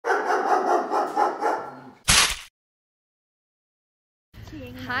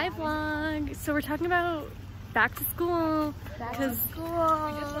Hi vlog. So we're talking about back to school.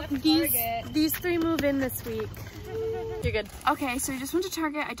 These three move in this week. You're good. Okay, so I just went to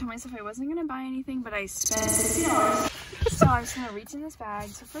Target. I told myself I wasn't gonna buy anything, but I spent $50. So I was gonna reach in this bag.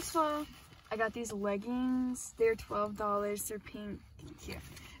 So first of all, I got these leggings. They're $12. They're pink. Cute.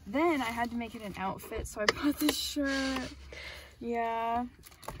 Then I had to make it an outfit, so I bought this shirt. Yeah.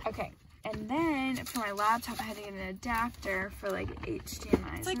 Okay. And then for my laptop, I had to get an adapter for like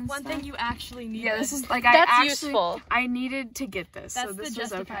HDMI. It's like one thing you actually need. Yeah, this is like useful. I needed to get this, That's so this the was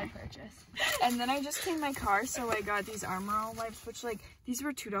justified okay. purchase. And then I just cleaned my car, so I got these Armor All wipes, which like these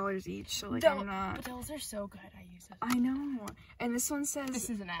were $2 each. So like I'm not. But those are so good. I use it. I know. And this one says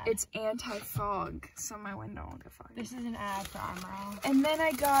This is an ad. it's anti-fog, so my window won't get foggy. This is an ad for Armor All. And then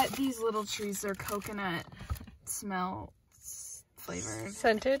I got these little trees. They're coconut smell flavored.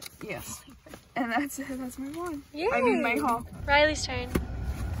 Scented. Yes. And that's it. That's my one. Yay. I mean my haul. Riley's turn.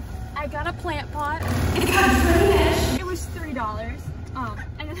 I got a plant pot. It was $3.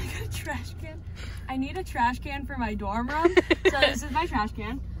 And then I got a trash can. I need a trash can for my dorm room, so this is my trash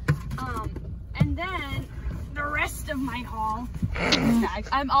can. And then the rest of my haul.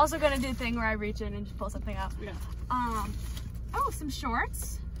 I'm also gonna do a thing where I reach in and just pull something out. Yeah. Oh, some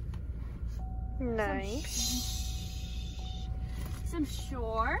shorts. Nice. Some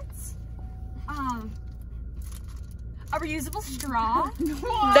shorts. A reusable straw. We didn't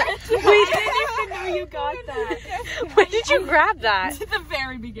even know you got that. When did you grab that? At the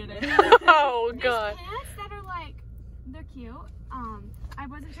very beginning. Oh god. There's pants that are like, they're cute. I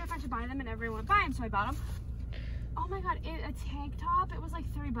wasn't sure if I should buy them and everyone would buy them, so I bought them. Oh my god, a tank top, it was like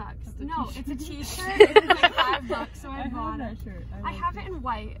 $3. No, it's a t-shirt, it was like $5, so I bought it. I have it in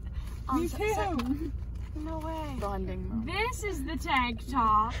white. Me too. No way. Bonding moment. This is the tank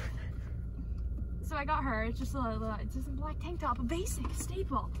top. So I got her, it's just a black tank top, a basic, a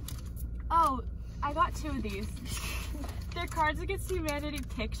staple. Oh, I got two of these. They're Cards Against Humanity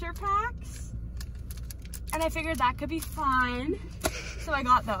picture packs. And I figured that could be fun. So I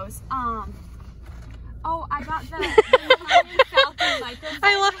got those. Oh, I got the Millennium Falcon microphone.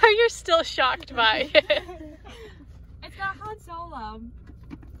 I love how you're still shocked by it. It's got Han Solo.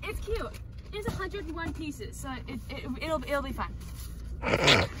 It's cute. It's 101 pieces, so it'll be fun.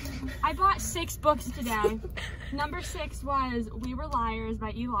 I bought 6 books today. Number 6 was We Were Liars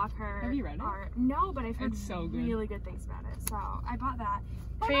by E. Lockhart. Have you read it? No, but I've heard so good. really good things about it. So I bought that.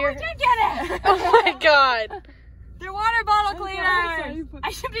 Oh, For no, your- I did get it! Oh my god. They're water bottle sorry, cleaners! but- I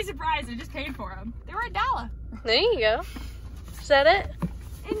should be surprised. I just paid for them. They were $1. There you go. Is that it?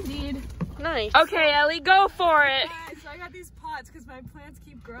 Indeed. Nice. Okay, Ellie, go for it. So I got these pots because my plants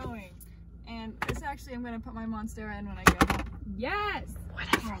keep growing. And this actually, I'm going to put my Monstera in when I get home. Yes!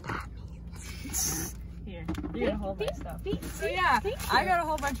 Whatever that means. Here, you're going to hold my stuff. So yeah, I got a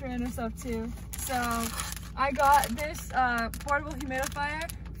whole bunch of random stuff too. So I got this portable humidifier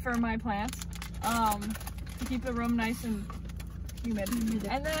for my plants to keep the room nice and humid.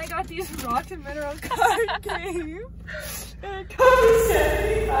 And then I got these Rock and Mineral card game. And it comes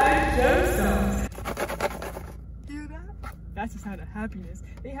 75 gemstones. Hear that? That's the sound of happiness.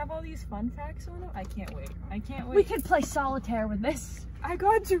 They have all these fun facts on them. I can't wait. I can't wait. We could play solitaire with this. I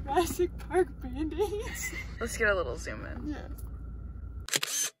got Jurassic Park band-aids. Let's get a little zoom in. Yeah.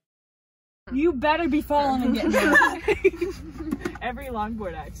 You better be falling and getting hurt. Every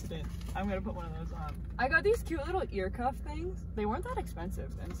longboard accident, I'm gonna put one of those on. I got these cute little ear cuff things. They weren't that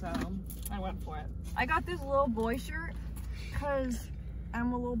expensive, and so I went for it. I got this little boy shirt because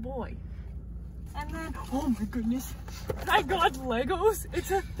I'm a little boy. And then, oh my goodness, I got Legos. It's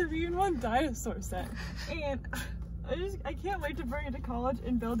a 3-in-1 dinosaur set. And I can't wait to bring it to college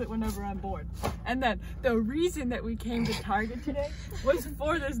and build it whenever I'm bored. And then the reason that we came to Target today was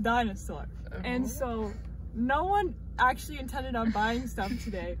for this dinosaur. And so no one actually intended on buying stuff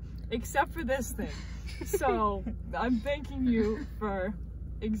today except for this thing. So I'm thanking you for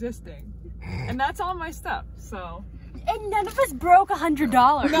existing. And that's all my stuff, so. And none of us broke $100.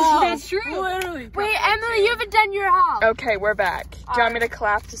 No, That's true. Literally. Wait, Emily, you haven't done your haul. Okay, we're back. Do you want me to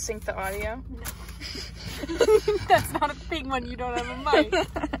clap to sync the audio? That's not a thing when you don't have a mic.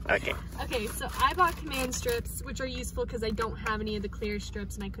 Okay. Okay, so I bought command strips, which are useful because I don't have any of the clear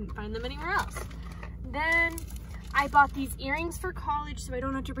strips and I couldn't find them anywhere else. Then I bought these earrings for college so I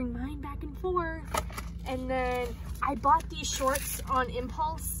don't have to bring mine back and forth. And then I bought these shorts on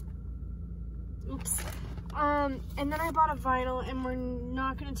impulse. Oops. And then I bought a vinyl, and we're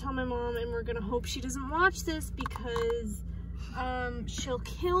not gonna tell my mom, and we're gonna hope she doesn't watch this because she'll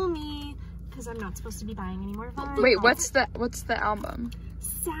kill me because I'm not supposed to be buying any more vinyl. Wait, what's the album?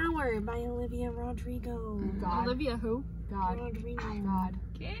 Sour by Olivia Rodrigo. God. Olivia who? God. God.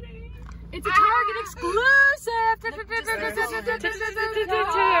 It's a Target exclusive.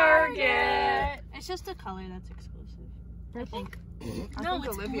 Target. It's just a color that's exclusive. I think. No, it's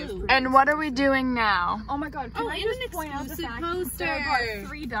Olivia's blue. And what are we doing now? Oh my God, can Oh, I and just an point out the exclusive fact poster. that I bought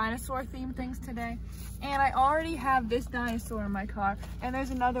 3 dinosaur themed things today, and I already have this dinosaur in my car, and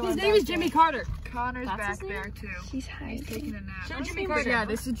there's another one. His name is Jimmy Carter. Connor's That's back his name? there too. He's hiding. Taking a nap. Show Jimmy But Carter. yeah,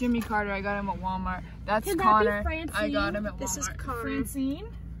 this is Jimmy Carter. I got him at Walmart. That's Can that be Connor. Francine? I got him at Walmart. This is Connor. Francine.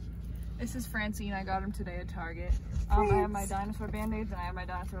 This is Francine. I got him today at Target. I have my dinosaur band-aids and I have my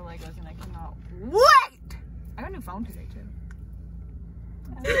dinosaur Legos, and I cannot wait. I got a new phone today too.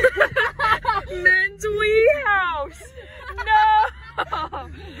 Men's Wee House. No.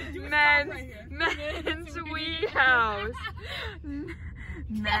 Men's Wee House.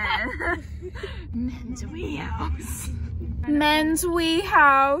 Men's Wee House. Men's Wee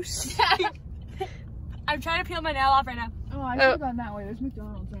House. I'm trying to peel my nail off right now. Oh, I should have gone that way. There's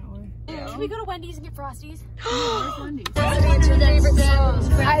McDonald's that way. Can we go to Wendy's and get Frosties? Where's Wendy's?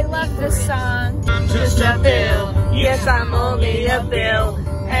 I love this song. I'm just a bill. Yes, I'm only a bill.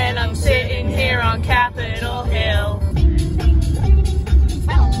 And I'm sitting here on Capitol Hill.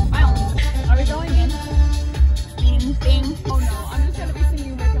 Are we going in? Oh no, I'm just gonna be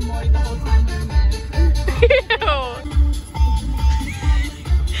singing Rick and Morty the whole time we're in there.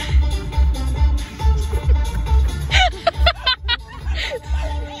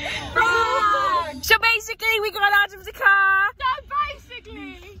 So basically, we got out of the car.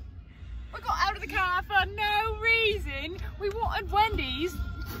 We got out of the car for no reason. We wanted Wendy's.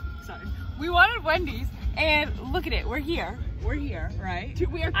 Sorry. We wanted Wendy's, and look at it. We're here. We're here, right?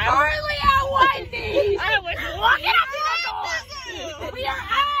 We are currently at Wendy's. I was walking up to the door. We are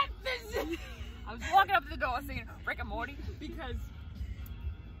at the zoo. I was walking up to the door singing Rick and Morty because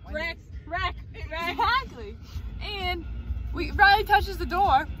Rick. Exactly. And Riley touches the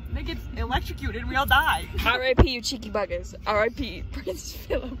door. They get electrocuted. We all die. R.I.P. you cheeky buggers. R.I.P. Prince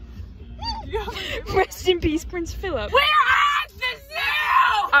Philip. Rest in peace, Prince Philip. We're at the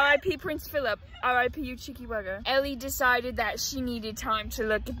zoo. R.I.P. Prince Philip. R.I.P. you cheeky bugger. Ellie decided that she needed time to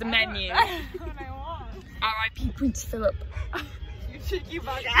look at the menu. That's what I want. R.I.P. Prince Philip. You cheeky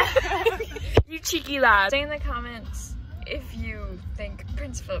bugger. You cheeky lad. Say in the comments if you think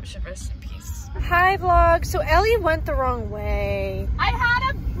Prince Philip should rest in peace. Hi vlog. So Ellie went the wrong way. I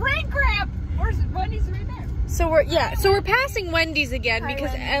had a brain cramp. Where's Wendy's right there? So we're passing Wendy's again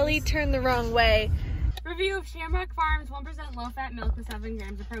because Ellie turned the wrong way. Review of Shamrock Farms 1% low-fat milk with 7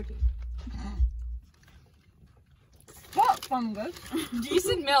 grams of protein. What fungus?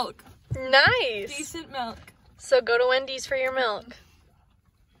 Decent milk. Nice. Decent milk. So go to Wendy's for your milk.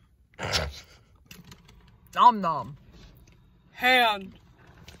 Nom nom. Hand.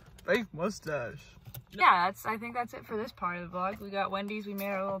 Fake mustache. Yeah, I think that's it for this part of the vlog. We got Wendy's, we made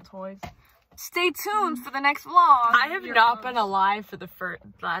our little toys. Stay tuned for the next vlog. I have not been alive for the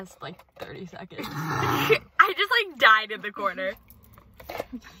last like 30 seconds. I just like died in the corner.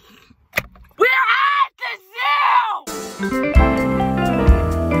 We're at the zoo!